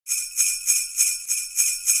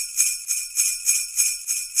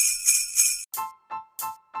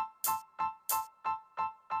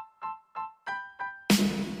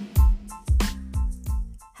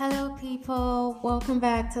people. Welcome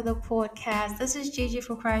back to the podcast. This is Gigi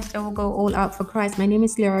for Christ. I will go all out for Christ. My name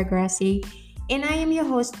is Lyra Grassi, and I am your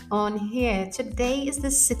host on here. Today is the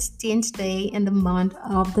 16th day in the month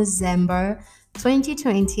of December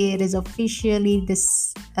 2020. It is officially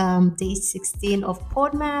this day 16 of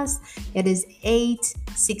Podmas. It is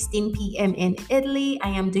 8:16 p.m. in Italy. I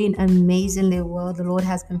am doing amazingly well. The Lord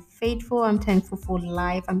has been faithful. I'm thankful for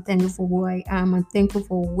life. I'm thankful for who I am. I'm thankful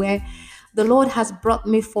for where the Lord has brought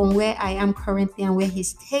me from where I am currently and where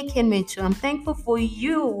He's taken me to. I'm thankful for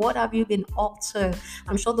you. What have you been up to?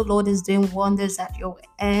 I'm sure the Lord is doing wonders at your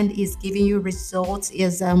end, is giving you results,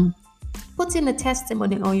 is putting a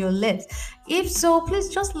testimony on your lips. If so, please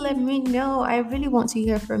just let me know. I really want to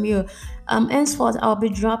hear from you. Henceforth, I'll be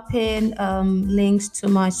dropping links to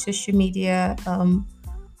my social media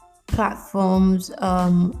platforms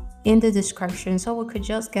in the description so we could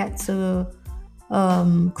just get to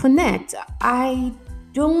connect. I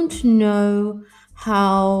don't know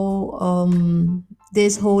how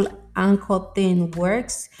this whole anchor thing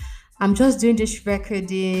works. I'm just doing this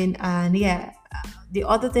recording, and yeah, the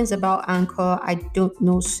other things about anchor I don't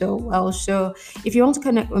know so well. So if you want to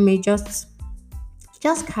connect with me, just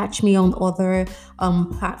catch me on other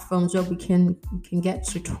platforms where we can get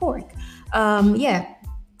to talk. Yeah,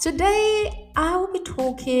 today I will be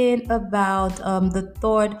talking about the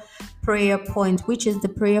third prayer point, which is the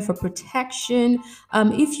prayer for protection.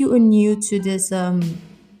 If you are new to this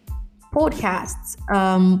podcast,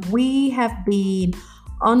 we have been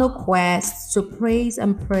on a quest to praise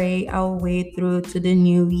and pray our way through to the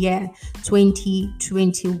new year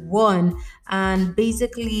 2021, and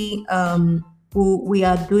basically we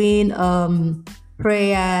are doing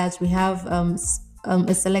prayers. We have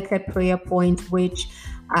a selected prayer point which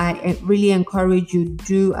I really encourage you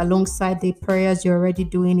do alongside the prayers you're already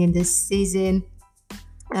doing in this season.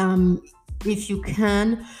 um, if you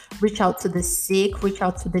can, reach out to the sick, reach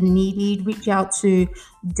out to the needy, reach out to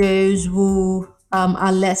those who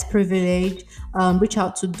are less privileged, reach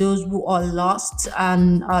out to those who are lost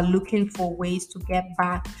and are looking for ways to get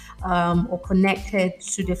back or connected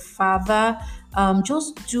to the Father.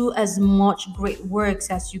 Just do as much great works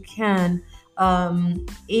as you can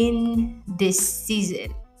in this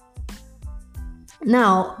season.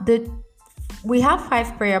 Now, we have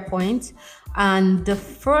five prayer points, and the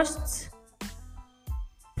first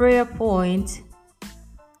prayer point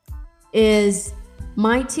is: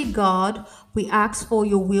 Mighty God, we ask for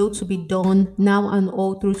your will to be done now and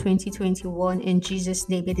all through 2021 in Jesus'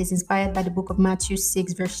 name. It is inspired by the book of Matthew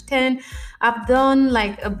 6, verse 10. I've done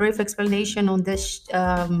like a brief explanation on this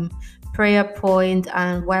prayer point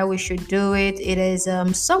and why we should do it. It is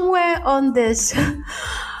somewhere on this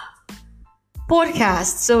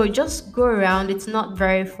podcast. So just go around. It's not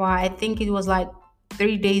very far. I think it was like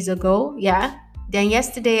 3 days ago. Yeah. Then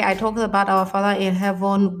yesterday I talked about our Father in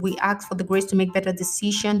heaven. We asked for the grace to make better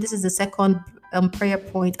decisions. This is the second prayer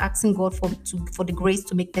point, asking God for the grace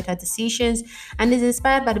to make better decisions, and is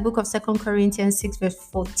inspired by the book of Second Corinthians 6, verse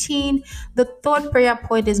 14. The third prayer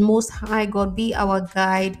point is: Most High God, be our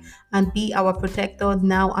guide and be our protector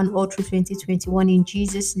now and all through 2021 in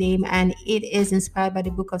Jesus' name. And it is inspired by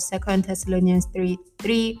the book of Second Thessalonians 3,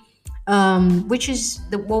 which is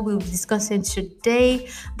what we'll be discussing today.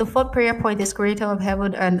 The fourth prayer point is: Creator of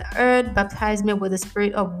heaven and earth, baptize me with the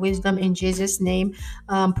spirit of wisdom in Jesus' name.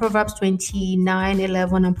 Proverbs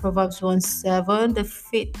 29:11 and Proverbs 1:7. The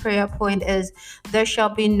fifth prayer point is: There shall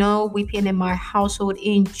be no weeping in my household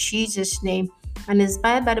in Jesus' name, and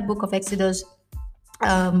inspired by the book of Exodus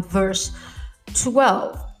verse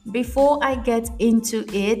 12. Before I get into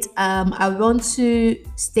it, I want to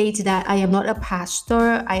state that I am not a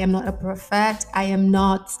pastor, I am not a prophet, I am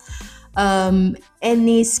not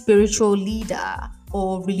any spiritual leader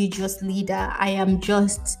or religious leader. I am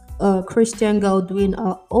just a Christian girl doing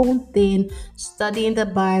her own thing, studying the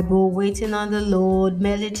Bible, waiting on the Lord,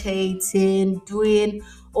 meditating, doing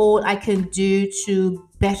all I can do to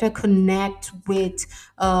better connect with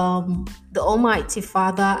the Almighty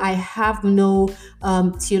Father. I have no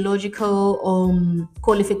theological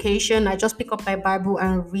qualification. I just pick up my Bible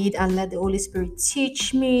and read and let the Holy Spirit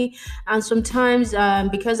teach me. And sometimes,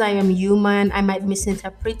 because I am human, I might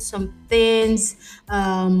misinterpret some things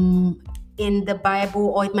in the Bible,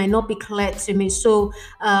 or it might not be clear to me. So,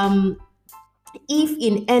 if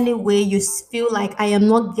in any way you feel like I am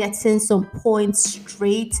not getting some points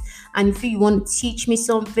straight, and you feel you want to teach me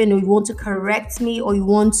something, or you want to correct me, or you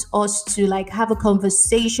want us to like have a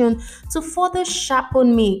conversation to further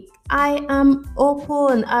sharpen me, I am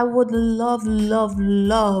open. I would love, love,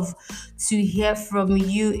 love to hear from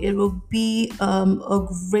you. It will be a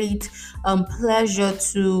great pleasure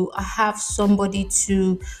to have somebody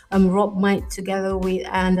to rub mind together with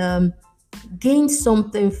and gain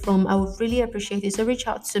something from. I would really appreciate it. So reach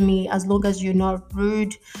out to me as long as you're not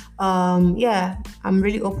rude. Yeah, I'm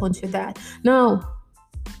really open to that. Now,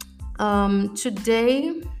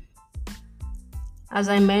 today, as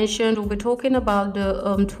I mentioned, we'll be talking about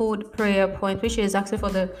the third prayer point, which is asking for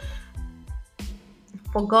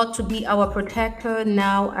God to be our protector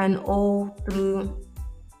now and all through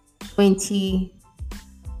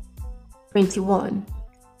 2021.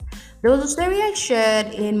 There was a story I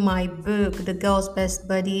shared in my book, The Girl's Best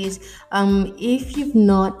Buddies. If you've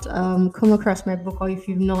not come across my book, or if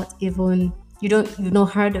you've not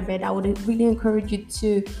heard of it, I would really encourage you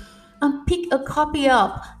to pick a copy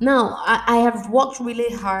up. Now, I have worked really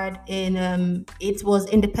hard in. It was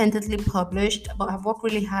independently published, but I've worked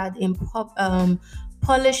really hard in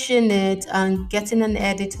polishing it and getting an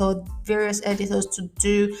editor, various editors to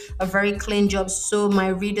do a very clean job so my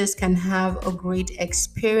readers can have a great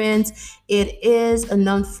experience. It is a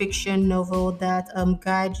non-fiction novel that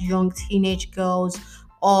guides young teenage girls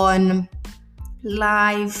on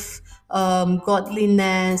life,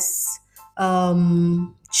 godliness,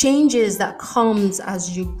 changes that comes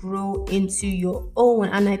as you grow into your own.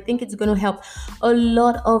 And I think it's going to help a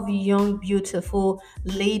lot of young, beautiful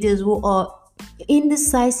ladies who are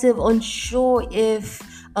indecisive, unsure if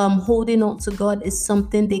holding on to God is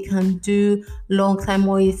something they can do long time,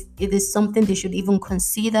 or if it is something they should even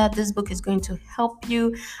consider. This book is going to help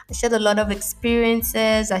you. I shared a lot of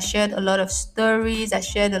experiences. I shared a lot of stories. I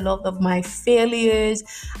shared a lot of my failures.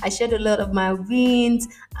 I shared a lot of my wins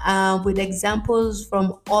with examples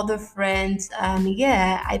from other friends. And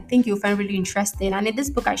yeah, I think you'll find really interesting. And in this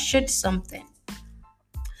book, I shared something.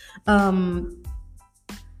 Um,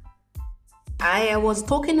 I was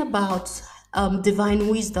talking about divine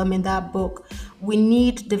wisdom in that book. We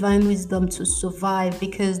need divine wisdom to survive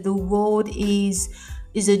because the world is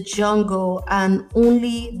a jungle and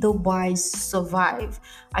only the wise survive.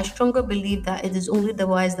 I strongly believe that it is only the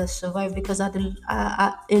wise that survive because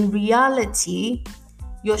in reality,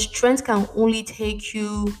 your strength can only take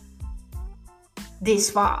you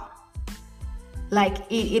this far. Like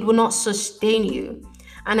it will not sustain you.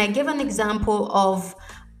 And I give an example of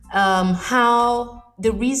how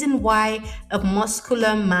the reason why a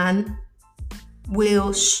muscular man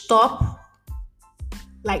will stop,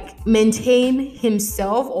 like maintain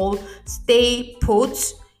himself or stay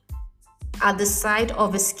put at the side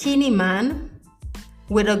of a skinny man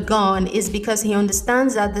with a gun is because he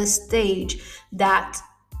understands at this stage that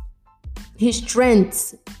his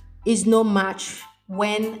strength is no match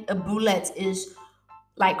when a bullet is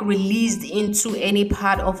like released into any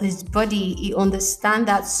part of his body. He understands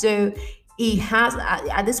that. So he has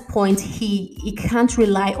at this point he can't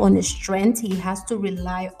rely on his strength. He has to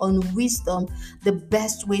rely on wisdom, the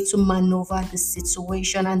best way to maneuver the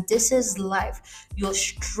situation. And this is life. Your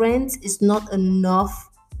strength is not enough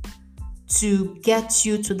to get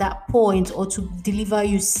you to that point or to deliver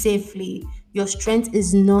you safely. Your strength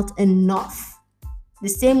is not enough. The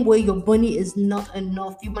same way your money is not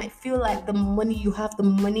enough. You might feel like the money, you have the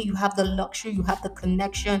luxury, you have the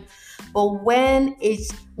connection. But when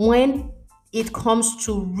it comes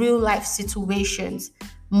to real life situations,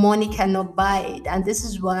 money cannot buy it. And this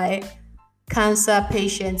is why cancer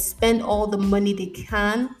patients spend all the money they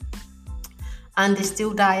can and they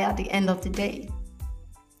still die at the end of the day.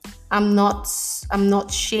 I'm not I'm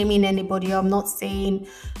not shaming anybody. I'm not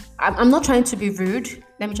trying to be rude.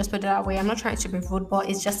 Let me just put it that way. I'm not trying to be rude, but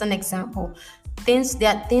it's just an example. There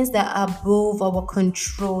are things that are above our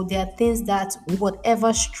control. There are things that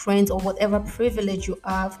whatever strength or whatever privilege you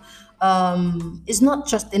have is not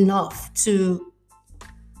just enough to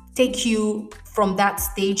take you from that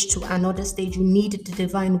stage to another stage. You need the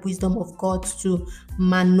divine wisdom of God to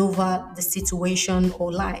maneuver the situation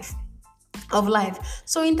or life of life.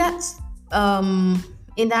 So in that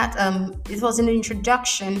it was an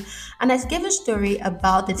introduction, and I gave a story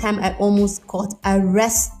about the time I almost got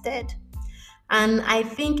arrested. And I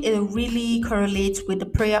think it really correlates with the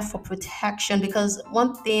prayer for protection because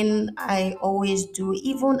one thing I always do,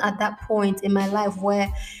 even at that point in my life where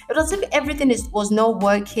it was if was not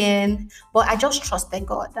working, but I just trusted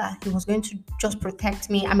God that He was going to just protect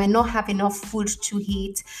me. I might not have enough food to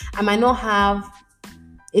eat. I might not have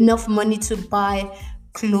enough money to buy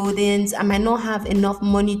clothing. I might not have enough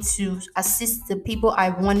money to assist the people I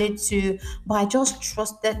wanted to, but I just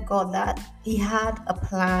trusted God that He had a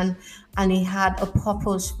plan and He had a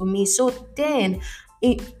purpose for me. So then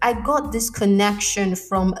I got this connection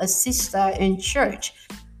from a sister in church.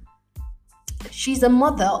 She's a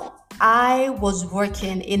model. I was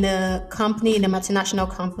working in a company, in a multinational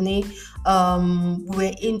company.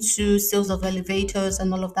 We're into sales of elevators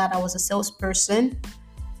and all of that. I was a salesperson.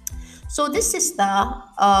 So this sister,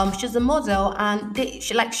 she's a model, and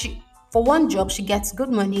she for one job she gets good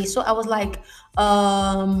money. So I was like,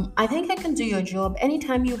 I think I can do your job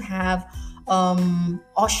anytime you have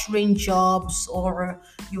ushering jobs, or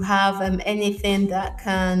you have anything that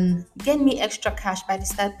can get me extra cash by this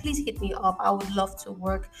time. Please hit me up. I would love to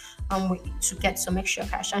work to get some extra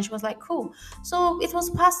cash. And she was like, cool. So it was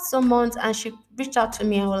past some months, and she reached out to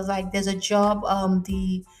me. I was like, there's a job,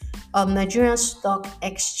 the Nigerian Stock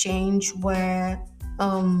Exchange, where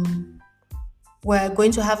we're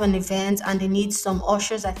going to have an event and they need some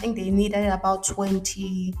ushers. I think they needed about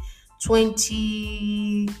 20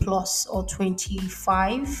 plus or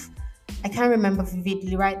 25. I can't remember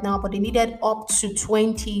vividly right now, but they needed up to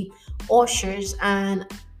 20 ushers. And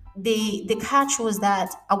the catch was that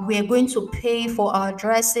we're going to pay for our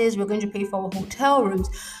dresses, we're going to pay for our hotel rooms.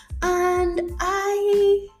 And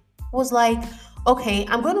I was like, okay,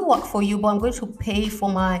 I'm going to work for you, but I'm going to pay for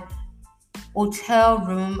my hotel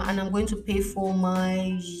room and I'm going to pay for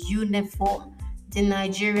my uniform. The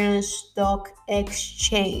Nigerian Stock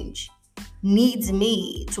Exchange needs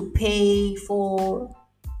me to pay for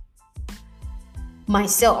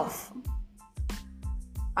myself,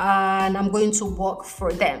 and I'm going to work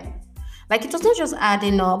for them. Like, it was not just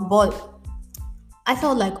adding up, but I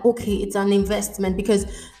felt like, okay, it's an investment because,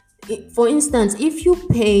 for instance, if you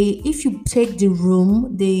take the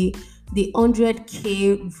room, the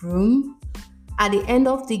 100K room, at the end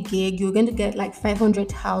of the gig, you're going to get like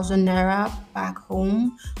 500,000 naira back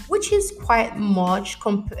home, which is quite much.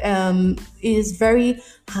 Is very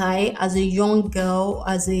high as a young girl,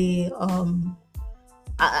 as a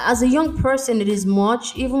young person. It is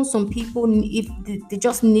much. Even some people, if they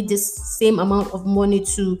just need the same amount of money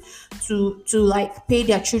to like pay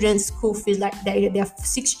their children's school fees, like their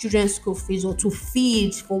six children's school fees, or to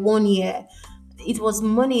feed for 1 year. It was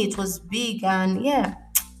money. It was big, and yeah,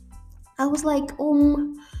 I was like,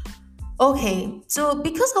 okay. So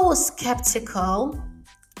because I was skeptical,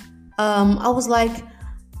 I was like,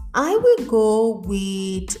 I will go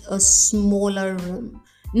with a smaller room.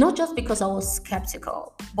 Not just because I was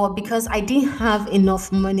skeptical, but because I didn't have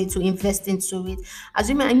enough money to invest into it.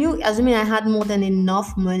 Assuming I had more than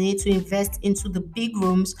enough money to invest into the big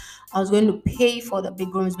rooms, I was going to pay for the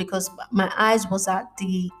big rooms because my eyes was at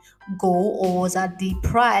the goal, or was at the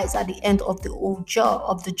prize at the end of the old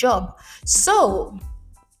job. So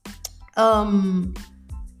um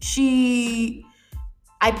she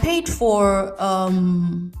I paid for a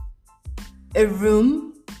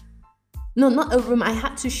room. No, not a room. I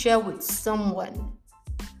had to share with someone.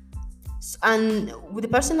 And with the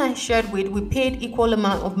person I shared with, we paid equal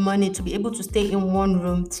amount of money to be able to stay in one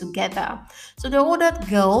room together. So there were other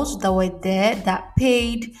girls that were there that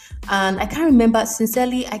paid, and I can't remember,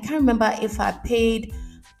 sincerely, I can't remember if I paid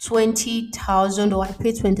 20,000 or I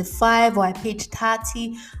paid 25 or I paid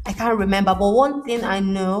 30. I can't remember. But one thing I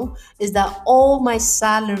know is that all my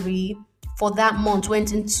salary for that month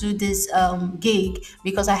went into this gig,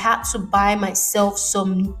 because I had to buy myself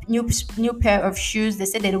some new pair of shoes. They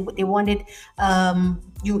said that they wanted,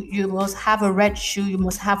 you must have a red shoe, you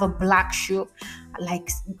must have a black shoe. Like,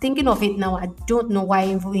 thinking of it now, I don't know why I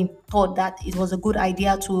even thought that it was a good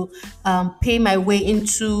idea to pay my way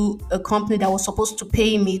into a company that was supposed to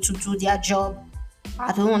pay me to do their job.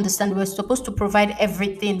 I don't understand. We're supposed to provide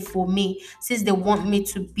everything for me, since they want me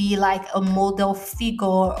to be like a model figure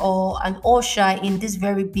or an usher in this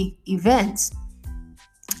very big event.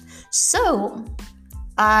 So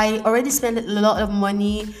I already spent a lot of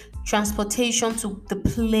money, transportation to the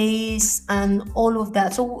place, and all of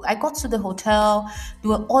that. So I got to the hotel.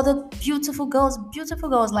 There were other beautiful girls,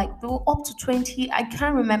 like they were up to 20. I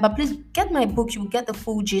can't remember. Please get my book. You will get the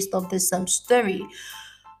full gist of this story.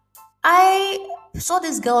 I saw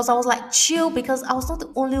these girls. I was like, chill, because I was not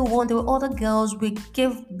the only one. There were other girls. We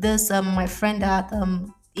gave this my friend that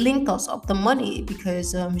linked us up the money,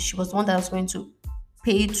 because she was the one that was going to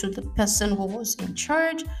pay to the person who was in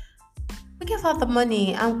charge. We gave her the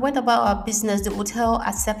money and went about our business. The hotel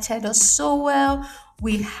accepted us so well.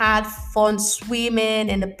 We had fun swimming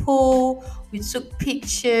in the pool. We took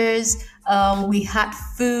pictures. We had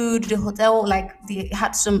food. The hotel, like, they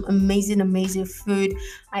had some amazing food.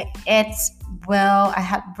 I ate well. I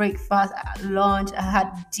had breakfast, I had lunch, I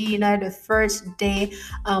had dinner the first day.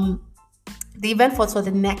 The event was for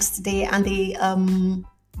the next day, and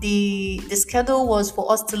the schedule was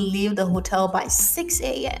for us to leave the hotel by 6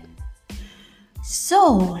 a.m.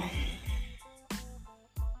 So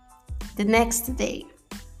the next day,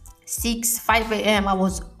 5 a.m., I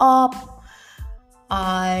was up.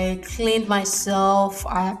 I cleaned myself,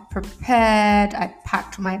 I prepared, I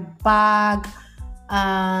packed my bag,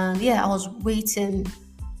 and yeah, I was waiting.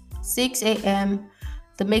 6 a.m.,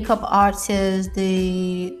 the makeup artist,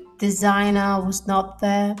 the designer was not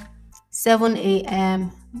there. 7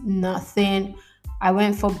 a.m., nothing. I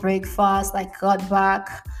went for breakfast, I got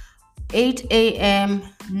back. 8 a.m.,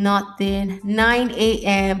 nothing. 9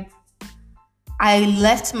 a.m., I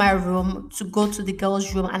left my room to go to the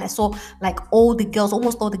girls' room, and I saw like all the girls,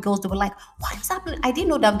 almost all the girls, they were like, "What's happening?" I didn't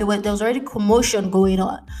know that there was already commotion going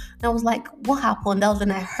on. And I was like, "What happened?" That was when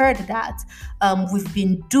I heard that we've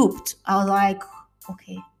been duped. I was like,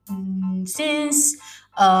 "Okay, since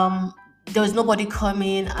there was nobody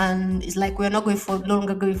coming, and it's like we're not going for no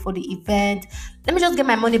longer going for the event, let me just get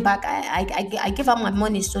my money back. I give out my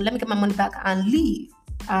money, so let me get my money back and leave."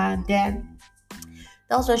 And then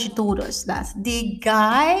that's what she told us, that the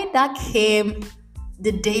guy that came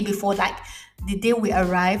the day before, like the day we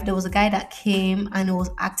arrived, there was a guy that came and was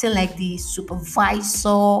acting like the supervisor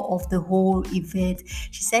of the whole event.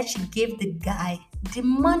 She said she gave the guy the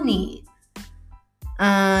money,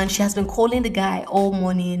 and she has been calling the guy all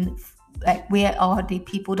morning, like, where are the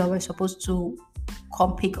people that were supposed to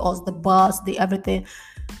come pick us, the bus, the everything.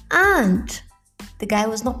 And the guy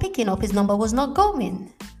was not picking up, his number was not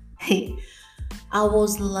going. Hey, I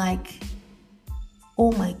was like,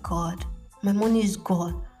 oh my God, my money is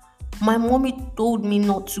gone. My mommy told me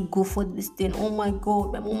not to go for this thing. Oh my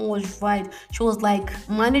God, my mom was right. She was like,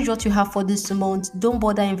 manage what you have for this month. Don't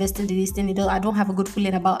bother investing in this thing. I don't have a good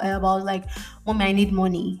feeling about it. About like, mommy, I need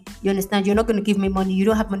money. You understand? You're not gonna give me money. You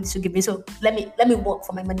don't have money to give me. So let me work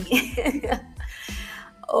for my money.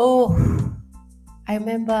 Oh, I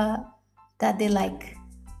remember that day like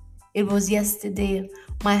it was yesterday.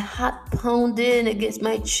 My heart pounding against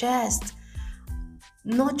my chest,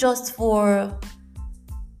 not just for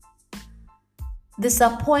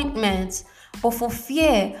disappointment, but for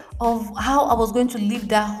fear of how I was going to live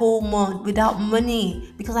that whole month without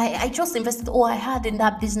money, because I just invested all I had in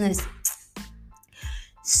that business.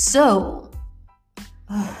 So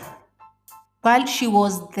while she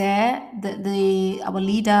was there, the our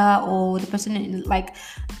leader, or the person like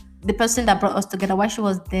the person that brought us together, while she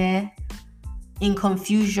was there in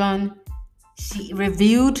confusion, she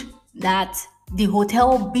revealed that the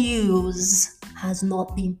hotel bills has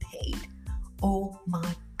not been paid. Oh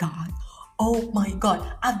my God. Oh my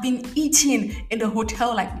God. I've been eating in the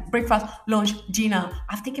hotel like breakfast, lunch, dinner.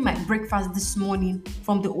 I've taken my breakfast this morning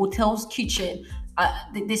from the hotel's kitchen.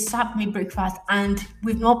 They served me breakfast and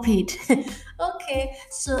we've not paid. Okay,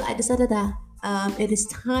 so I decided that it is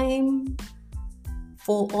time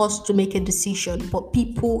for us to make a decision. But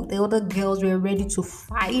people, the other girls were ready to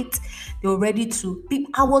fight. They were ready to.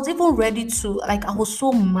 I was even ready to, like, I was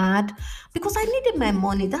so mad because I needed my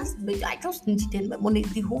money. I just needed my money.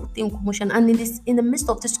 The whole thing commotion, and in the midst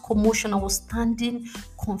of this commotion, I was standing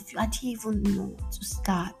confused. I didn't even know to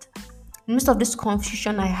start. In the midst of this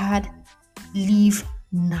confusion, I had, leave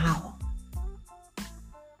now.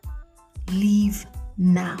 Leave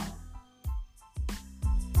now.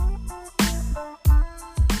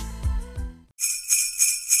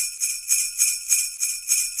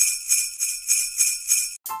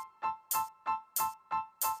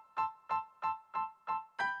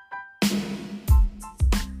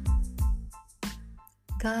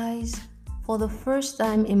 Guys, for the first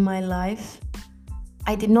time in my life,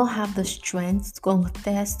 I did not have the strength to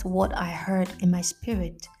contest what I heard in my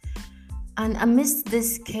spirit. And amidst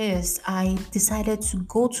this chaos, I decided to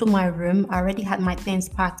go to my room. I already had my things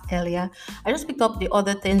packed earlier. I just picked up the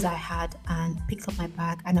other things I had and picked up my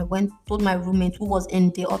bag. And I went, told my roommate who was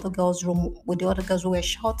in the other girl's room with the other girls who were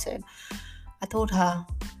shouting. I told her,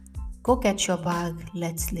 go get your bag,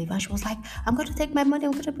 let's leave. And she was like, I'm going to take my money.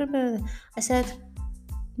 I said,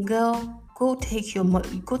 girl, go take your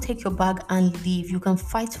bag and leave. You can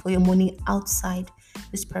fight for your money outside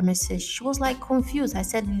this premises. She was like confused. I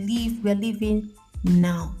said, leave, we're leaving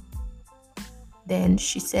now. Then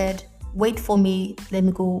she said, wait for me, let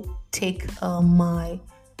me go take um my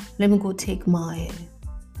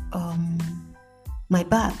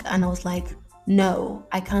bag. And I was like, no,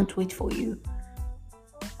 I can't wait for you.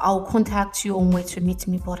 I'll contact you on where to meet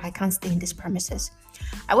me, but I can't stay in this premises.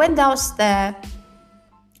 I went downstairs.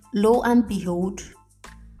 Lo and behold,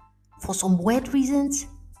 for some weird reasons,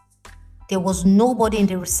 there was nobody in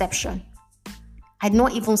the reception. I did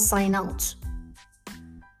not even sign out.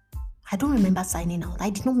 I don't remember signing out. I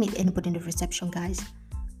did not meet anybody in the reception, guys.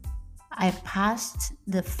 I passed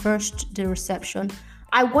the reception.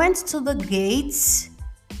 I went to the gates.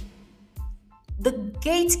 The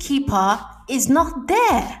gatekeeper is not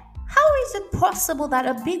there. How is it possible that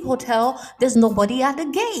a big hotel, there's nobody at the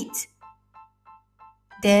gate?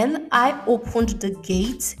 Then I opened the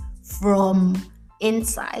gate from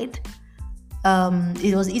inside.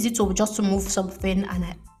 It was easy to just to move something, and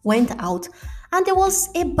I went out, and there was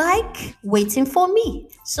a bike waiting for me.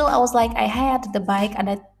 So I was like, I hired the bike, and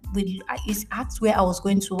I asked where I was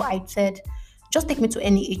going to. I said, just take me to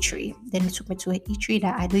any eatery. Then it took me to an eatery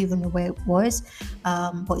that I don't even know where it was,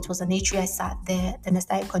 but it was an eatery. I sat there. Then I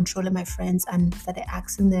started controlling my friends and started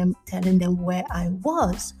asking them, telling them where I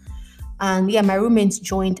was. And yeah, my roommates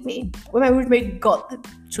joined me. When my roommate got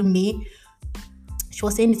to me, she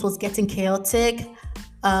was saying it was getting chaotic.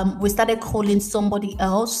 We started calling somebody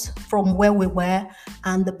else from where we were,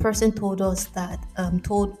 and the person told us that,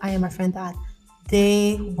 told I and my friend that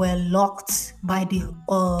they were locked by the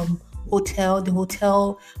hotel. The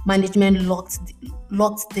hotel management locked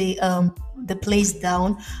the place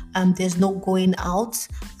down, and there's no going out,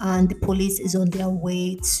 and the police is on their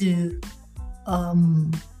way to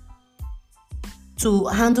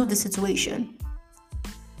handle the situation.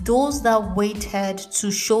 Those that waited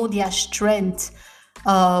to show their strength,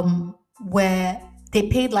 where they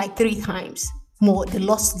paid like three times more. They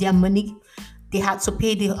lost their money. They had to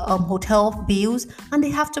pay the hotel bills, and they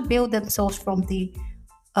have to bail themselves from the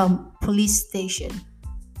police station.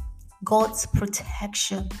 God's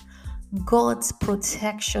protection. God's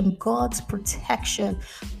protection. God's protection.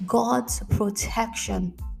 God's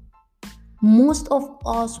protection. Most of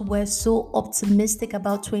us were so optimistic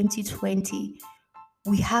about 2020.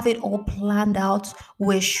 We have it all planned out.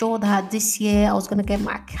 We're sure that this year I was going to get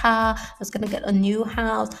my car, I was going to get a new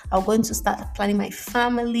house, I was going to start planning my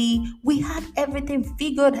family. We had everything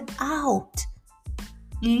figured out.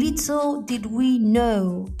 Little did we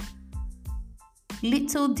know,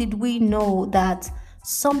 little did we know that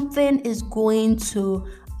something is going to,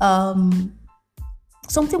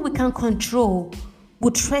 something we can't control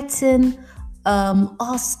would threaten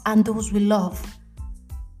us and those we love.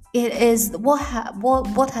 It is what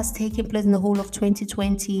has taken place in the whole of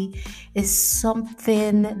 2020 is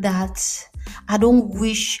something that I don't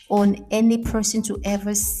wish on any person to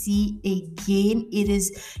ever see again. It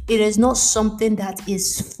is not something that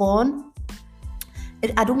is fun.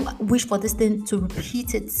 I don't wish for this thing to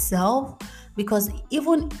repeat itself, because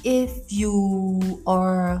even if you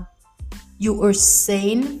are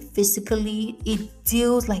sane physically, it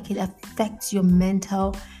feels like it affects your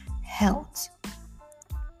mental health.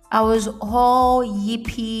 I was all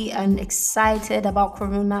yippy and excited about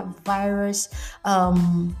coronavirus.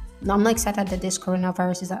 No, I'm not excited that this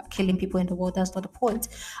coronavirus is killing people in the world. That's not the point.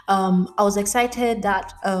 I was excited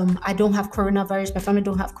that I don't have coronavirus. My family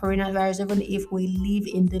don't have coronavirus, even if we live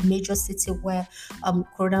in the major city where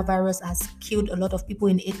coronavirus has killed a lot of people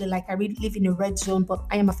in Italy. Like I really live in a red zone, but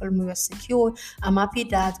I and my family were secure. I'm happy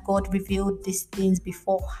that God revealed these things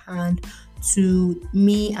beforehand to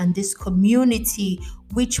me and this community,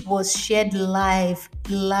 which was shared live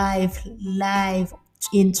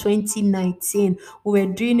in 2019. We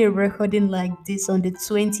were doing a recording like this on the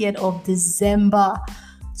 20th of December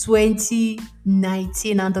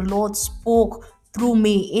 2019, and the Lord spoke through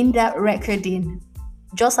me in that recording.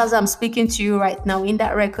 Just as I'm speaking to you right now, in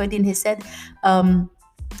that recording, He said,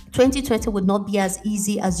 2020 would not be as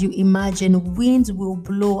easy as you imagine. Winds will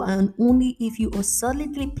blow, and only if you are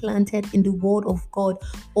solidly planted in the Word of God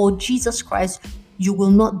or Jesus Christ, you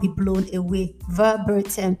will not be blown away.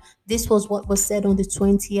 Verbatim. This was what was said on the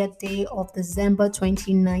 20th day of December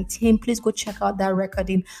 2019. Please go check out that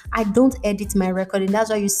recording. I don't edit my recording.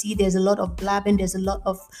 That's why you see there's a lot of blabbing, there's a lot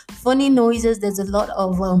of funny noises, there's a lot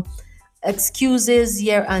of excuses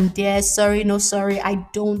here and there. Sorry, no sorry. I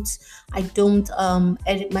don't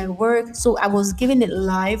edit my work. So I was giving it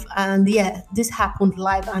live, and yeah, this happened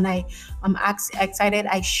live, and I'm excited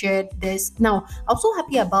I shared this. Now I'm so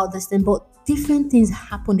happy about this thing, but different things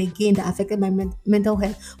happened again that affected my mental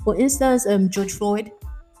health. For instance, George Floyd,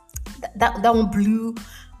 that one blew,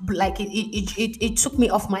 like it took me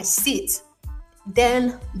off my seat.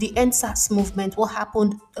 Then the NSAS movement, what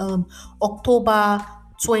happened October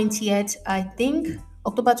 20th, I think.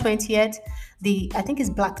 October 20th, I think it's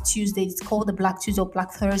Black Tuesday. It's called the Black Tuesday or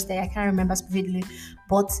Black Thursday. I can't remember specifically.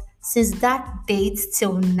 But since that date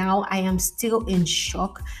till now, I am still in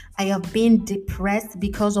shock. I have been depressed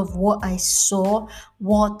because of what I saw,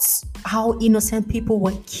 how innocent people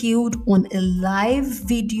were killed on a live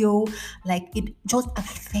video. Like it just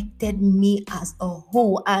affected me as a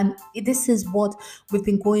whole. And this is what we've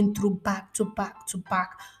been going through back to back to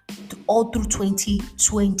back all through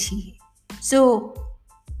 2020. So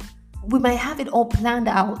we might have it all planned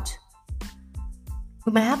out.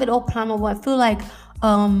 We might have it all planned out. I feel like,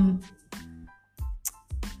 um,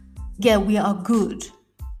 yeah, we are good,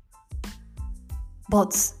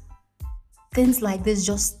 but things like this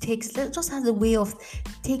just has a way of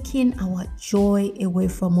taking our joy away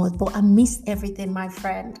from us. But amidst everything, my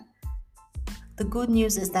friend, the good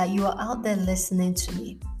news is that you are out there listening to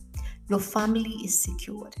me. Your family is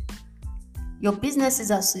secured. Your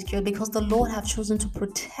businesses are secure because the Lord have chosen to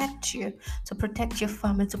protect you, to protect your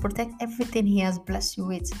family, to protect everything He has blessed you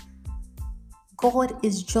with. God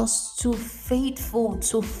is just too faithful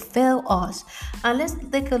to fail us. And let's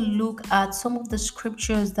take a look at some of the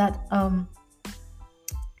scriptures that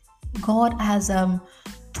God has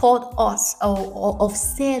taught us, or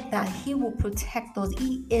said that He will protect us.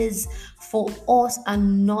 He is for us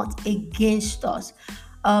and not against us.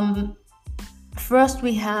 Um, First,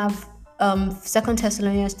 we have 2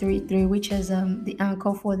 Thessalonians 3:3, which is the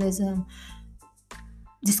anchor for this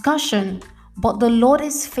discussion. But the Lord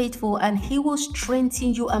is faithful and He will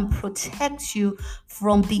strengthen you and protect you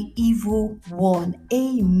from the evil one.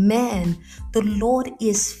 Amen. The Lord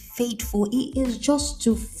is faithful. He is just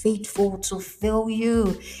too faithful to fail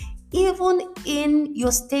you. Even in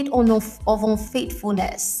your state of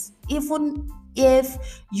unfaithfulness, even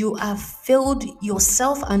if you have failed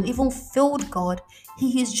yourself and even failed God,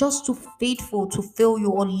 He is just too faithful to fail you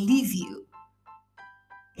or leave you.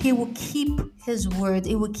 He will keep His word.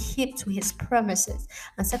 He will keep to His promises.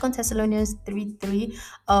 And 2 Thessalonians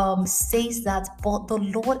 3:3 says that, but the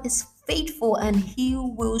Lord is faithful and He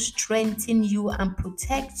will strengthen you and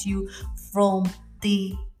protect you from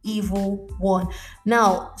the evil one.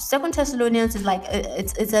 Now, 2 Thessalonians is like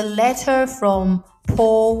it's a letter from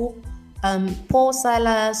Paul,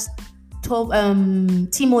 Silas,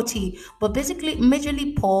 Timothy, but basically,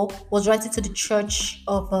 majorly Paul was writing to the church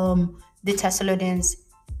of the Thessalonians.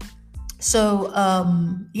 So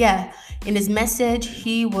yeah, in his message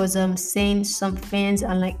he was saying some things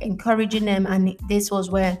and like encouraging them, and this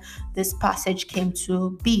was where this passage came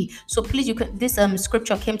to be. So please, you could this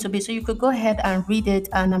scripture came to be, so you could go ahead and read it,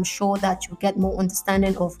 and I'm sure that you get more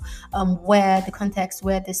understanding of where the context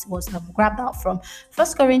where this was grabbed out from.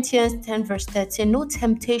 First Corinthians 10 verse 13: no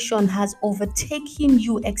temptation has overtaken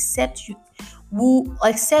you except who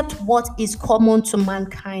accept what is common to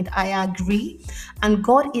mankind. I agree. And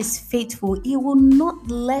God is faithful. He will not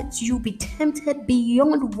let you be tempted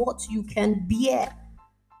beyond what you can bear.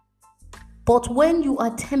 But when you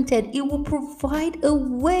are tempted, He will provide a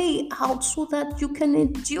way out so that you can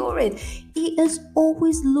endure it. He is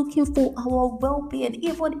always looking for our well being,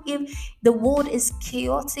 even if the world is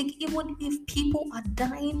chaotic, even if people are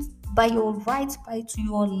dying by your right, by to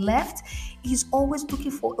your left. He's always looking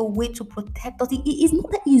for a way to protect us. It's not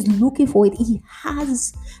that He's looking for it, He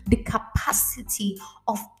has the capacity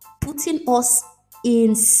of putting us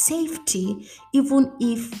in safety, even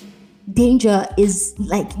if danger is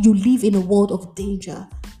like you live in a world of danger.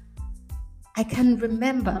 I can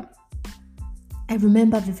remember, I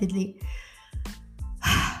remember vividly.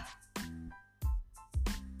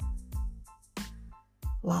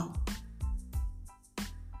 Wow.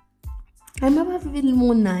 I remember vividly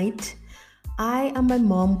one night, I and my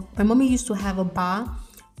mommy used to have a bar.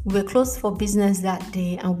 We were closed for business that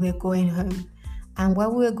day and we were going home. And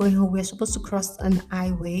while we were going home, we were supposed to cross an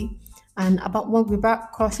highway. And about when we were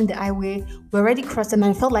about crossing the highway, we already crossed, and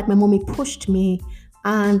I felt like my mommy pushed me.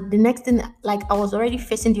 And the next thing, like I was already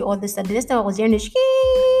facing the other side. The next time I was hearing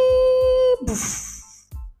this,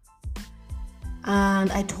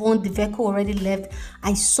 and I told the vehicle already left.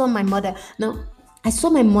 I saw my mother. Now, I saw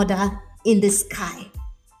my mother in the sky.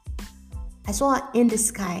 I saw her in the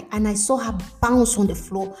sky and I saw her bounce on the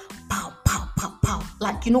floor. Pow, pow, pow, pow.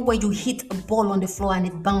 Like, you know, where you hit a ball on the floor and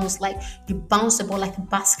it bounced, like you bounce a ball like a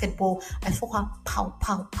basketball. I saw her pow,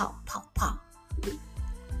 pow, pow, pow, pow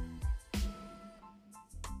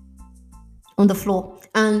on the floor.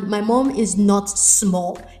 And my mom is not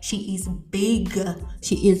small. She is big.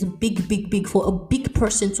 She is big, big, big. For a big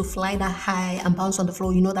person to fly that high and bounce on the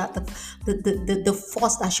floor, you know that the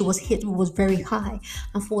force that she was hit with was very high.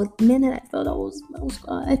 And for a minute,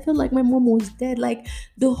 I felt like my mom was dead. Like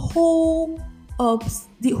the whole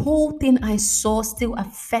thing I saw still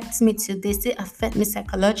affects me to this. Still affect me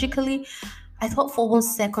psychologically. I thought for 1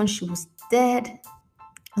 second she was dead,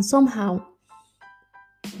 and somehow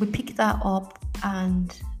we picked her up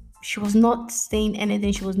and she was not saying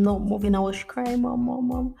anything. She was not moving. I was crying, mom, mom,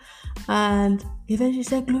 mom. And eventually she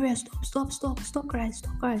said, Gloria, stop, stop, stop, stop crying,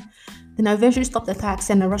 stop crying. Then I eventually stopped the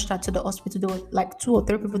taxi and I rushed her to the hospital. There were like 2 or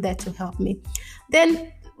 3 people there to help me.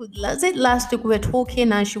 Then last week we were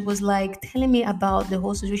talking and she was like telling me about the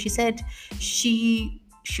whole situation. She said she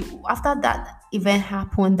she after that event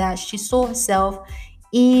happened, that she saw herself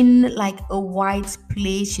in like a white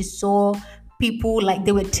place. She saw people like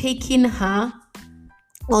they were taking her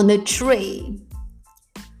on a tray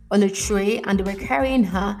and they were carrying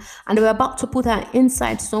her and they were about to put her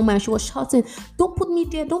inside somewhere. She was shouting, "Don't put me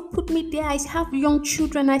there, don't put me there. I have young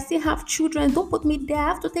children, I still have children, don't put me there. I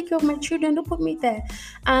have to take care of my children, don't put me there."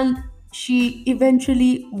 And she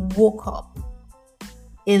eventually woke up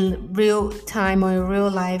in real time or in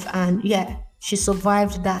real life, and yeah, she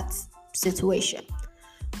survived that situation.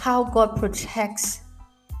 How God protects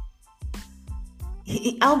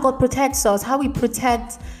how God protects us, how He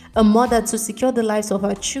protects a mother to secure the lives of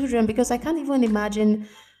her children. Because I can't even imagine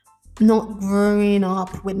not growing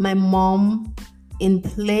up with my mom in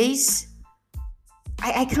place.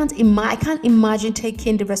 I can't imagine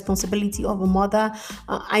taking the responsibility of a mother.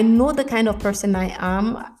 I know the kind of person I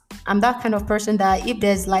am. I'm that kind of person that if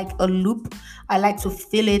there's like a loop, I like to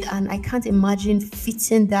fill it, and I can't imagine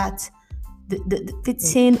fitting that the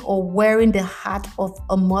fitting or wearing the hat of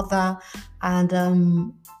a mother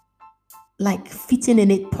and like fitting in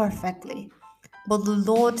it perfectly. But the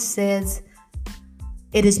Lord says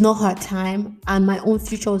it is not her time, and my own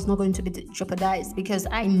future is not going to be jeopardized, because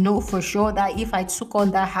I know for sure that if I took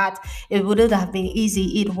on that hat, it wouldn't have been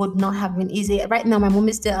easy. It would not have been easy. Right now, my mom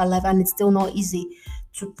is still alive, and it's still not easy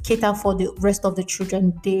to cater for the rest of the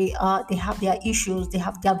children. They have their issues.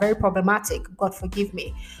 They're very problematic. God forgive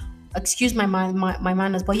me. Excuse my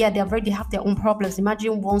manners, but yeah, they have their own problems.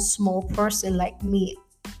 Imagine one small person like me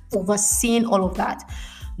overseeing all of that.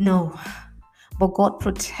 No, but God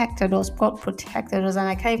protected us. God protected us. And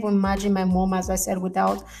I can't even imagine my mom, as I said,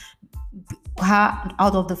 without her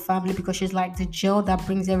out of the family, because she's like the gel that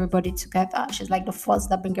brings everybody together. She's like the force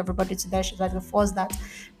that brings everybody together. She's like the force that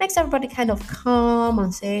makes everybody kind of calm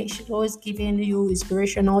and say, she's always giving you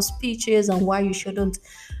inspirational speeches on why you shouldn't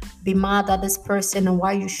be mad at this person and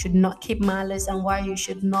why you should not keep malice and why you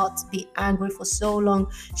should not be angry for so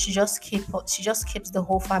long. She just keeps the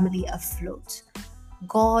whole family afloat.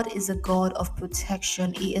 God is a God of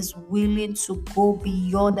protection. He is willing to go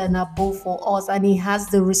beyond and above for us, and He has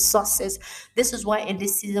the resources. This is why in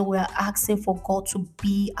this season we are asking for God to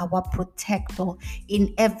be our protector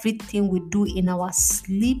in everything we do, in our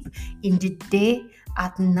sleep, in the day,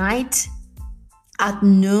 at night, at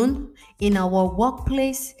noon, in our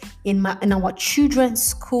workplace, in our children's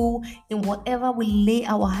school, in whatever we lay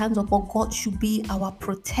our hands upon. God should be our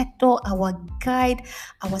protector, our guide,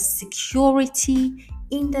 our security,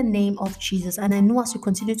 in the name of Jesus. And I know as you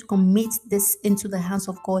continue to commit this into the hands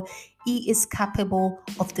of God, He is capable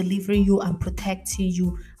of delivering you and protecting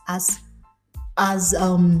you as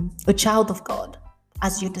a child of God,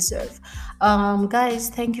 as you deserve. Guys,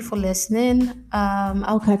 thank you for listening.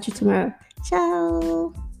 I'll catch you tomorrow.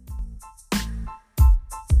 Ciao.